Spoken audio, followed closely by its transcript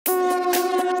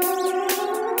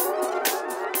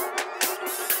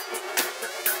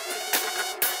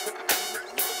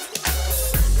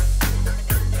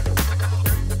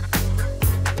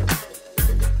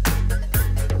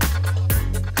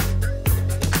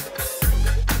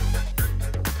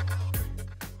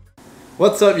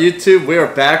What's up YouTube? We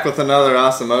are back with another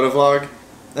awesome moto vlog.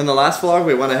 In the last vlog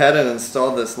we went ahead and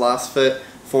installed this LostFit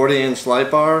 40-inch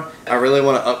light bar. I really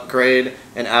want to upgrade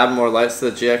and add more lights to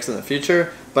the GX in the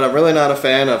future, but I'm really not a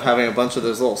fan of having a bunch of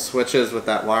those little switches with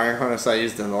that wiring harness I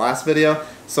used in the last video,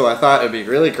 so I thought it would be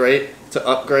really great to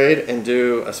upgrade and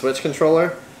do a switch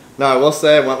controller. Now I will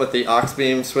say I went with the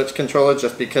Auxbeam switch controller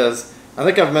just because I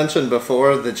think I've mentioned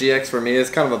before the GX for me is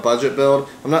kind of a budget build.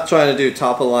 I'm not trying to do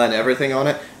top of line everything on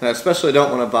it, and I especially don't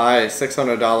want to buy a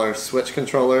 $600 switch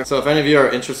controller. So if any of you are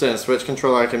interested in a switch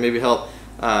controller, I can maybe help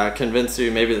convince you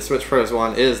maybe the Switch Pros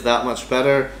one is that much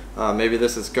better. Maybe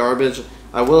this is garbage.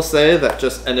 I will say that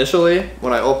just initially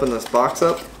when I open this box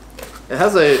up, it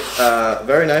has a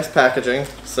very nice packaging.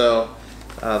 So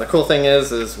the cool thing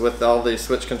is with all these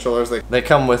switch controllers, they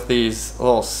come with these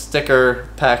little sticker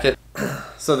packet.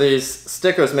 So these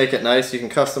stickers make it nice. You can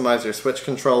customize your switch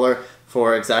controller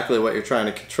for exactly what you're trying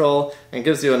to control and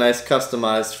gives you a nice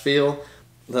customized feel.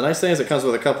 The nice thing is it comes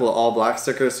with a couple of all black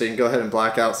stickers, so you can go ahead and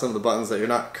black out some of the buttons that you're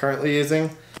not currently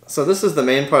using. So this is the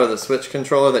main part of the switch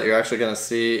controller that you're actually going to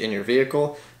see in your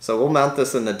vehicle. So we'll mount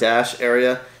this in the dash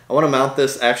area. I want to mount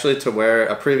this actually to where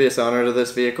a previous owner to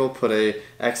this vehicle put a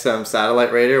XM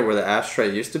satellite radio where the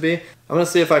ashtray used to be. I'm going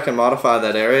to see if I can modify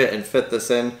that area and fit this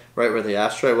in right where the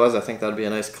ashtray was. I think that would be a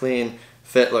nice clean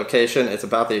fit location. It's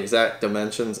about the exact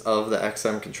dimensions of the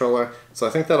XM controller, so I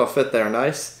think that'll fit there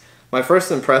nice. My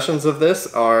first impressions of this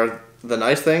are the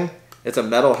nice thing. It's a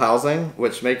metal housing,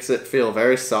 which makes it feel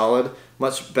very solid,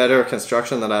 much better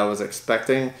construction than I was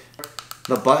expecting.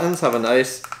 The buttons have a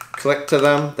nice click to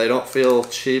them. They don't feel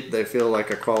cheap, they feel like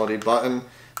a quality button.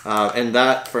 And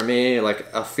that, for me, like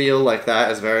a feel like that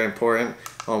is very important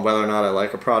on whether or not I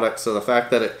like a product. So the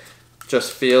fact that it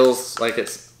just feels like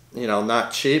it's, you know,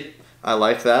 not cheap, I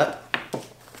like that.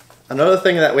 Another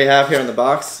thing that we have here in the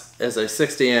box is a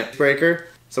 60 amp breaker.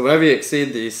 So whenever you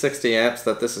exceed the 60 amps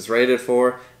that this is rated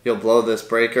for, you'll blow this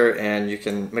breaker and you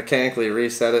can mechanically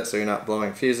reset it so you're not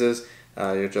blowing fuses.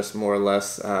 You're just more or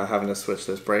less having to switch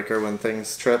this breaker when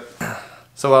things trip.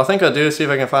 So what I think I'll do is see if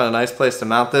I can find a nice place to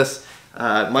mount this.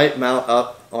 It might mount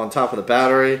up on top of the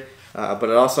battery, but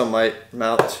it also might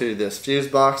mount to this fuse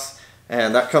box.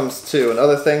 And that comes to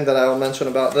another thing that I will mention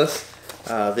about this.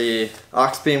 The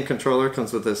Auxbeam controller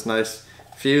comes with this nice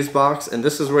fuse box, and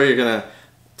this is where you're going to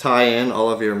tie in all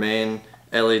of your main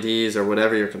LEDs or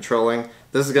whatever you're controlling.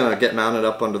 This is going to get mounted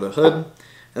up under the hood,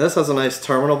 and this has a nice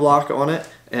terminal block on it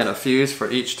and a fuse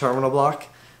for each terminal block.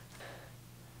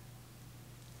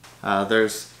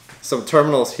 There's some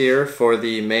terminals here for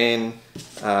the main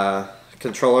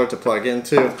controller to plug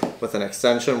into with an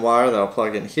extension wire that'll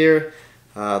plug in here.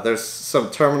 There's some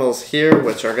terminals here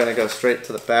which are going to go straight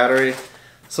to the battery.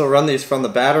 So run these from the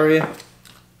battery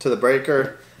to the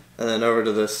breaker and then over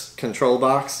to this control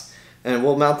box. And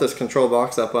we'll mount this control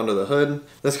box up under the hood.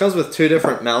 This comes with two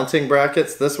different mounting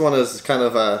brackets. This one is kind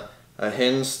of a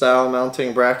hinge style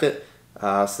mounting bracket.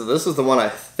 So this is the one I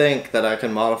think that I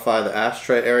can modify the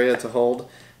ashtray area to hold.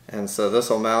 And so this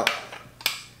will mount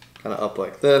kind of up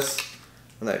like this.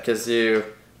 And that gives you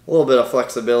a little bit of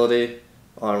flexibility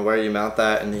on where you mount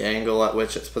that and the angle at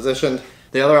which it's positioned.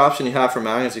 The other option you have for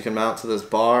mounting is you can mount to this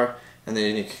bar and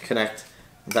then you can connect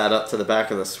that up to the back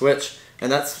of the switch.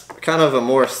 And that's kind of a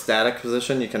more static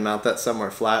position. You can mount that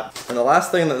somewhere flat. And the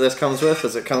last thing that this comes with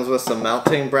is it comes with some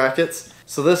mounting brackets.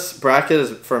 So this bracket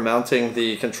is for mounting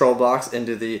the control box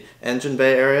into the engine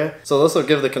bay area. So this will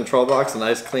give the control box a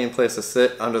nice clean place to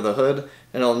sit under the hood.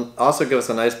 And it'll also give us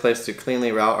a nice place to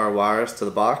cleanly route our wires to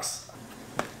the box.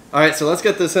 Alright, so let's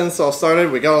get this install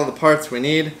started. We got all the parts we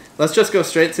need. Let's just go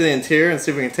straight to the interior and see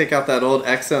if we can take out that old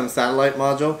XM satellite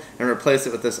module and replace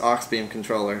it with this Auxbeam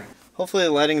controller. Hopefully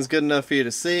the lighting is good enough for you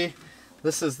to see.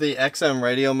 This is the XM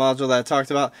radio module that I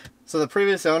talked about. So the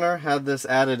previous owner had this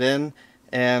added in,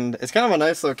 and it's kind of a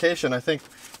nice location. I think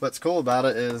what's cool about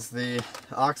it is the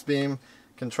Auxbeam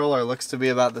controller looks to be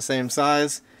about the same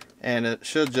size, and it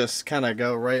should just kind of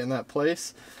go right in that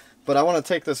place. But I want to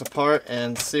take this apart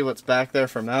and see what's back there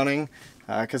for mounting,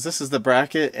 because this is the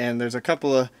bracket and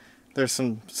there's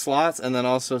some slots and then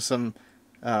also some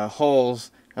holes.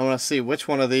 I want to see which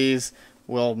one of these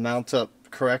will mount up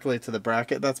correctly to the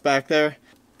bracket that's back there.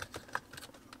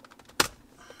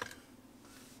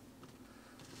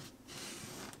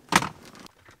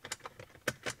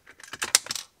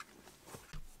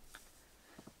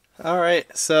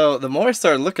 Alright, so the more I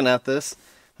started looking at this,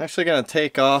 I'm actually going to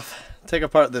take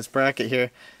apart this bracket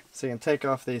here. So you can take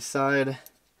off the side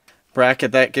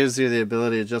bracket. That gives you the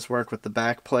ability to just work with the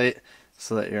back plate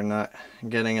so that you're not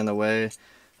getting in the way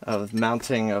of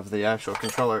mounting of the actual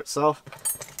controller itself.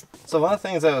 So one of the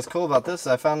things that was cool about this is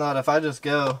I found out if I just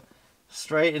go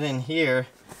straight in here,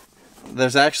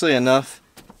 there's actually enough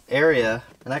area,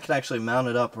 and I can actually mount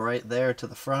it up right there to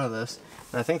the front of this.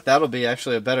 And I think that'll be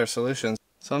actually a better solution.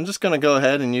 So I'm just going to go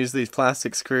ahead and use these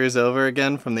plastic screws over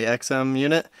again from the XM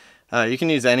unit. You can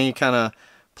use any kind of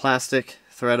plastic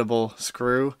threadable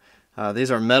screw.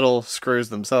 These are metal screws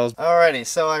themselves. Alrighty,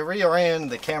 so I reoriented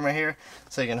the camera here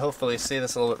so you can hopefully see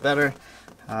this a little bit better.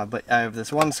 But I have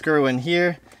this one screw in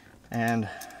here, and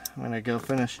I'm going to go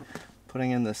finish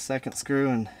putting in the second screw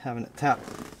and having it tap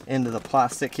into the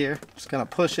plastic here. Just going to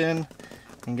push in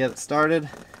and get it started,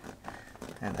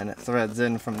 and then it threads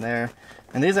in from there.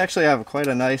 And these actually have quite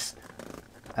a nice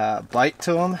bite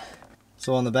to them.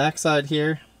 So on the back side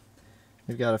here,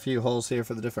 we've got a few holes here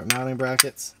for the different mounting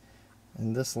brackets,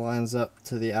 and this lines up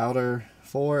to the outer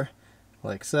 4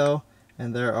 like so,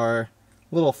 and there are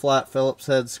little flat Phillips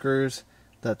head screws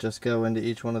that just go into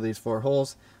each one of these 4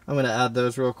 holes. I'm going to add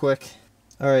those real quick.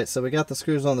 Alright, so we got the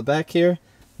screws on the back here.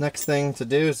 Next thing to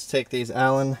do is take these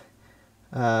Allen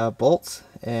bolts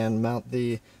and mount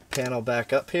the panel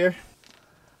back up here.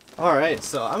 Alright,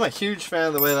 so I'm a huge fan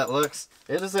of the way that looks.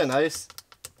 It is a nice,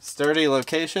 sturdy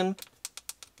location.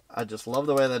 I just love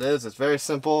the way that is. It's very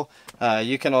simple.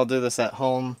 You can all do this at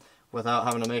home without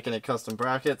having to make any custom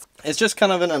brackets. It's just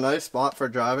kind of in a nice spot for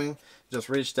driving. Just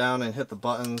reach down and hit the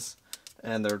buttons,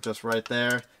 and they're just right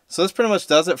there. So this pretty much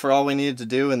does it for all we needed to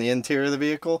do in the interior of the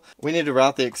vehicle. We need to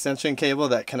route the extension cable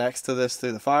that connects to this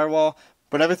through the firewall,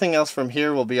 but everything else from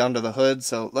here will be under the hood.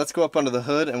 So let's go up under the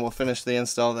hood and we'll finish the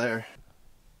install there.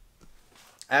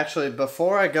 Actually,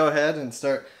 before I go ahead and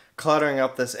start cluttering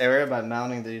up this area by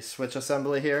mounting the switch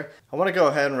assembly here, I want to go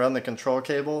ahead and run the control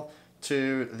cable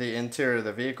to the interior of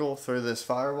the vehicle through this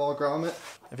firewall grommet.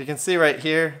 If you can see right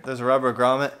here, there's a rubber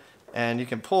grommet, and you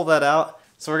can pull that out.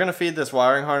 So we're going to feed this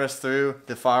wiring harness through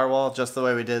the firewall just the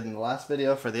way we did in the last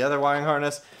video for the other wiring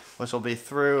harness, which will be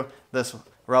through this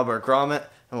rubber grommet,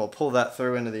 and we'll pull that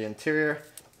through into the interior.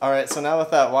 Alright, so now with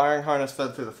that wiring harness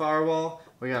fed through the firewall,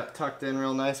 we got it tucked in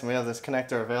real nice, and we have this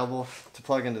connector available to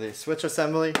plug into the switch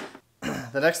assembly.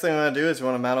 The next thing we want to do is we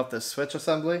want to mount up this switch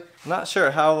assembly. I'm not sure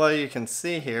how well you can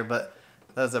see here, but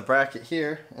there's a bracket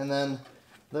here, and then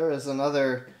there is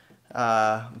another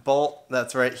bolt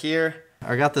that's right here.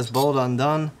 I got this bolt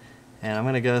undone, and I'm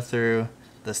going to go through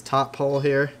this top hole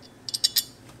here.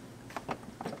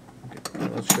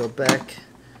 Let's go back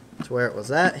to where it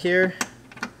was at here.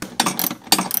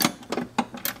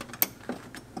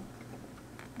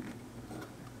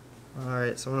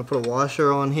 Alright, so I'm going to put a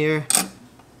washer on here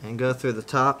and go through the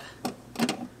top.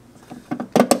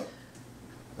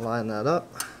 Line that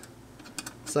up.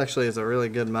 This actually is a really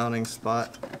good mounting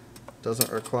spot.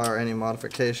 Doesn't require any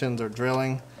modifications or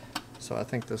drilling. So I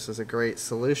think this is a great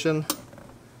solution.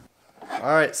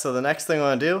 Alright, so the next thing I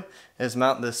want to do is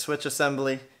mount this switch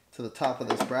assembly to the top of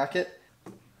this bracket.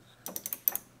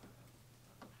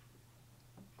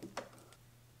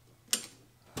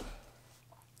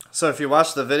 So if you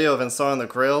watched the video of installing the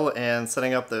grill and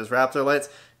setting up those Raptor lights,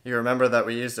 you remember that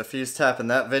we used a fuse tap in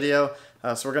that video.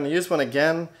 So we're going to use one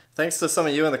again. Thanks to some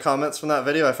of you in the comments from that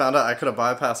video, I found out I could have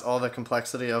bypassed all the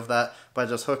complexity of that by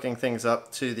just hooking things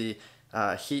up to the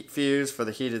heat fuse for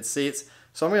the heated seats.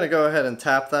 So I'm going to go ahead and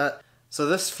tap that. So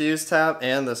this fuse tap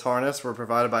and this harness were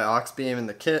provided by Auxbeam in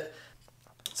the kit.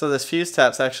 So this fuse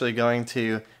tap's actually going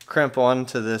to crimp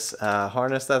onto this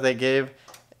harness that they gave,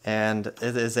 and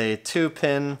it is a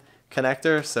 2-pin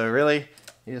connector. So really,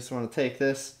 you just want to take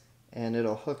this and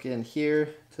it'll hook in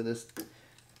here to this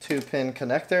 2-pin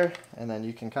connector, and then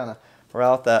you can kind of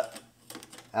route that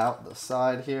out the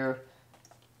side here.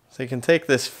 So you can take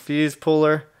this fuse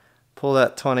puller, pull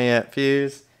that 20-amp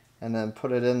fuse, and then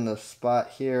put it in the spot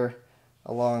here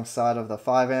alongside of the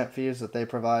 5-amp fuse that they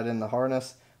provide in the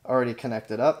harness already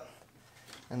connected up.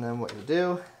 And then what you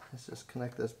do is just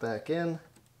connect this back in.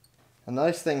 The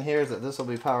nice thing here is that this will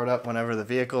be powered up whenever the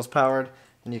vehicle is powered,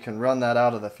 and you can run that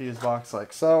out of the fuse box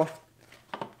like so.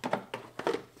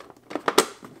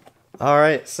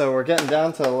 Alright, so we're getting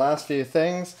down to the last few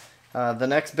things. The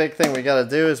next big thing we got to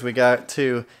do is we got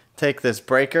to take this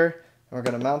breaker. We're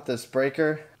going to mount this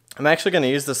breaker. I'm actually going to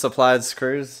use the supplied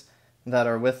screws that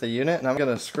are with the unit, and I'm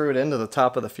going to screw it into the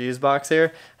top of the fuse box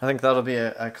here. I think that'll be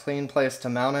a clean place to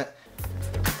mount it.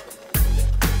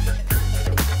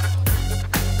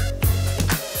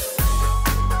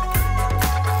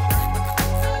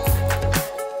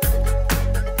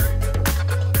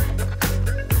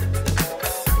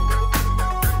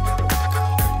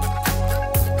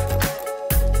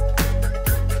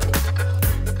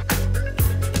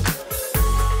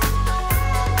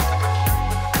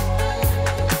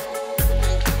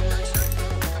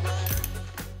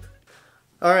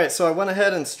 Alright, so I went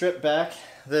ahead and stripped back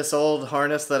this old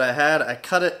harness that I had. I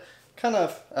cut it kind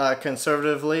of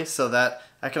conservatively so that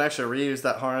I can actually reuse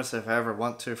that harness if I ever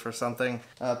want to for something.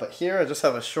 But here I just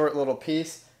have a short little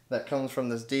piece that comes from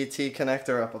this DT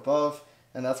connector up above,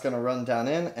 and that's going to run down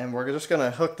in, and we're just going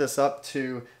to hook this up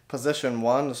to position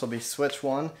 1. This will be switch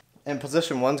 1, and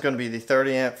position 1 is going to be the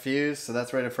 30 amp fuse, so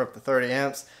that's rated for up to 30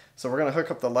 amps. So we're going to hook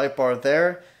up the light bar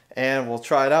there, and we'll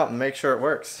try it out and make sure it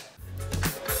works.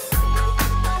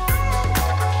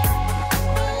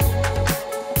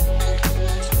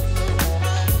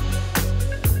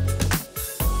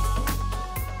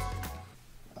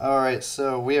 Alright,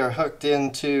 so we are hooked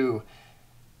into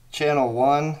channel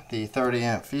 1, the 30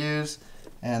 amp fuse,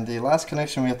 and the last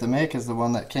connection we have to make is the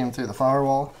one that came through the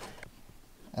firewall,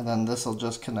 and then this will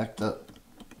just connect up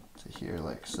to here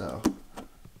like so.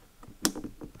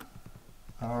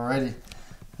 Alrighty,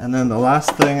 and then the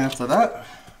last thing after that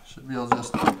should be able to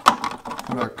just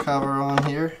put our cover on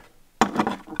here.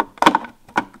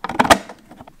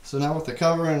 So now with the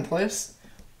cover in place,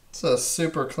 it's a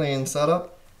super clean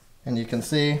setup, and you can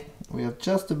see we have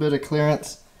just a bit of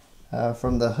clearance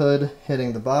from the hood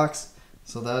hitting the box,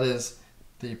 so that is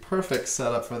the perfect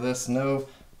setup for this. No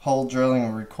hole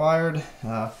drilling required,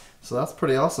 so that's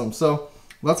pretty awesome. So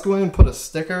let's go ahead and put a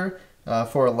sticker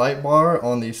for a light bar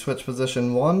on the switch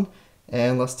position 1,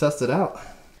 and let's test it out.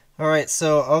 Alright,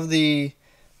 so of the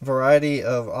variety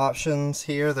of options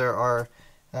here, there are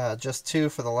just 2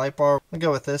 for the light bar. We'll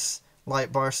go with this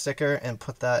light bar sticker and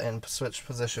put that in switch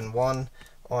position 1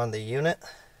 on the unit.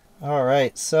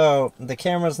 Alright, so the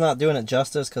camera's not doing it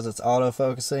justice because it's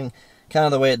auto-focusing, kind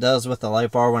of the way it does with the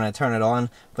light bar when I turn it on,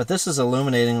 but this is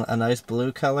illuminating a nice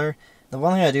blue color. The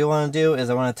one thing I do want to do is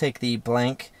I want to take the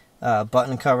blank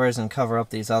button covers and cover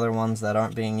up these other ones that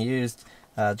aren't being used,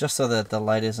 just so that the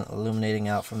light isn't illuminating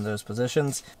out from those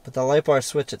positions. But the light bar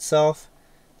switch itself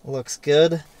looks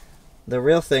good. The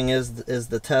real thing is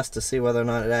the test to see whether or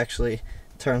not it actually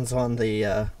turns on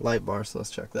the light bar, so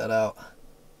let's check that out.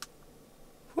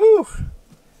 Whew!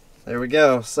 There we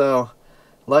go. So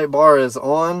light bar is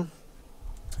on,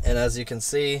 and as you can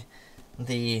see,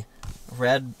 the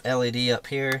red LED up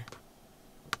here,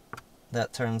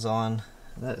 that turns on.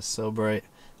 That is so bright.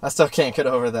 I still can't get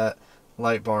over that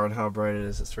light bar and how bright it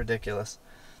is. It's ridiculous.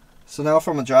 So now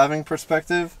from a driving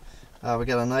perspective, we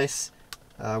got a nice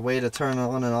way to turn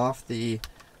on and off the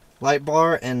light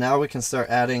bar, and now we can start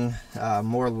adding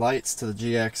more lights to the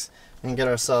GX and get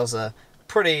ourselves a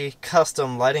pretty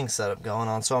custom lighting setup going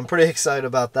on. So I'm pretty excited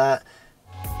about that.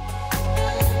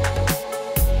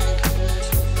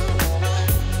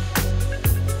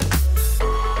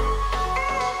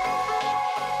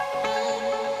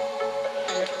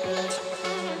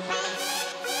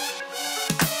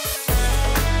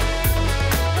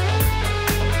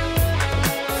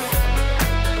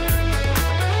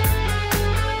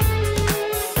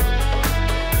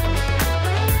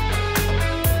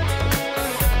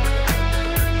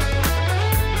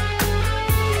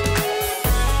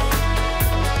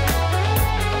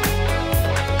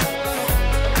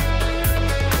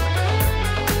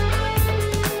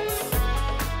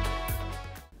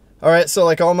 Alright, so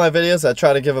like all my videos, I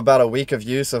try to give about a week of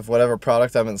use of whatever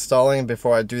product I'm installing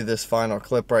before I do this final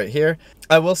clip right here.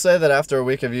 I will say that after a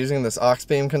week of using this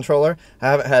Auxbeam controller,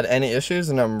 I haven't had any issues,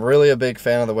 and I'm really a big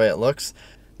fan of the way it looks.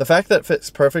 The fact that it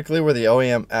fits perfectly where the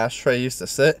OEM ashtray used to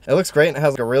sit, it looks great and it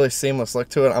has like a really seamless look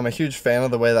to it. I'm a huge fan of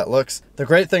the way that looks. The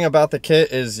great thing about the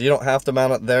kit is you don't have to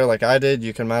mount it there like I did.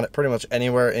 You can mount it pretty much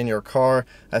anywhere in your car.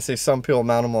 I see some people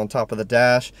mount them on top of the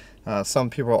dash.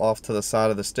 Some people off to the side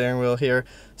of the steering wheel here.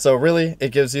 So really,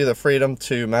 it gives you the freedom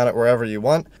to mount it wherever you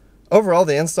want. Overall,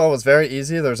 the install was very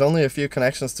easy. There's only a few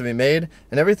connections to be made,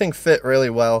 and everything fit really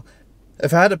well.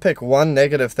 If I had to pick one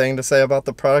negative thing to say about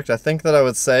the product, I think that I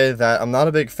would say that I'm not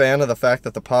a big fan of the fact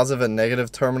that the positive and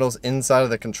negative terminals inside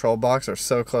of the control box are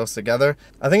so close together.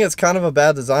 I think it's kind of a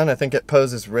bad design. I think it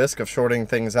poses risk of shorting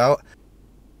things out.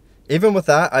 Even with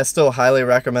that, I still highly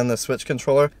recommend the Switch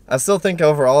controller. I still think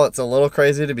overall it's a little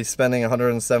crazy to be spending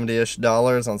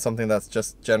 $170-ish on something that's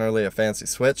just generally a fancy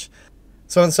Switch.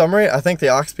 So in summary, I think the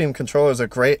Auxbeam controller is a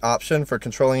great option for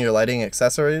controlling your lighting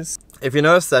accessories. If you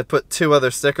notice, I put 2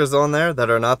 other stickers on there that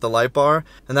are not the light bar,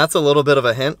 and that's a little bit of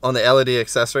a hint on the LED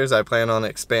accessories I plan on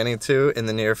expanding to in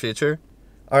the near future.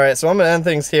 Alright, so I'm going to end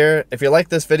things here. If you like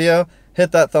this video,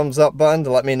 hit that thumbs up button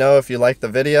to let me know if you like the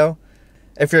video.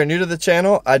 If you're new to the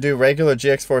channel, I do regular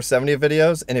GX470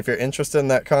 videos, and if you're interested in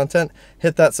that content,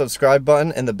 hit that subscribe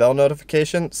button and the bell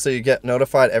notification so you get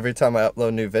notified every time I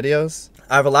upload new videos.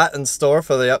 I have a lot in store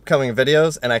for the upcoming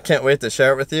videos, and I can't wait to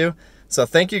share it with you. So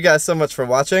thank you guys so much for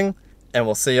watching, and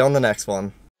we'll see you on the next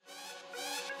one.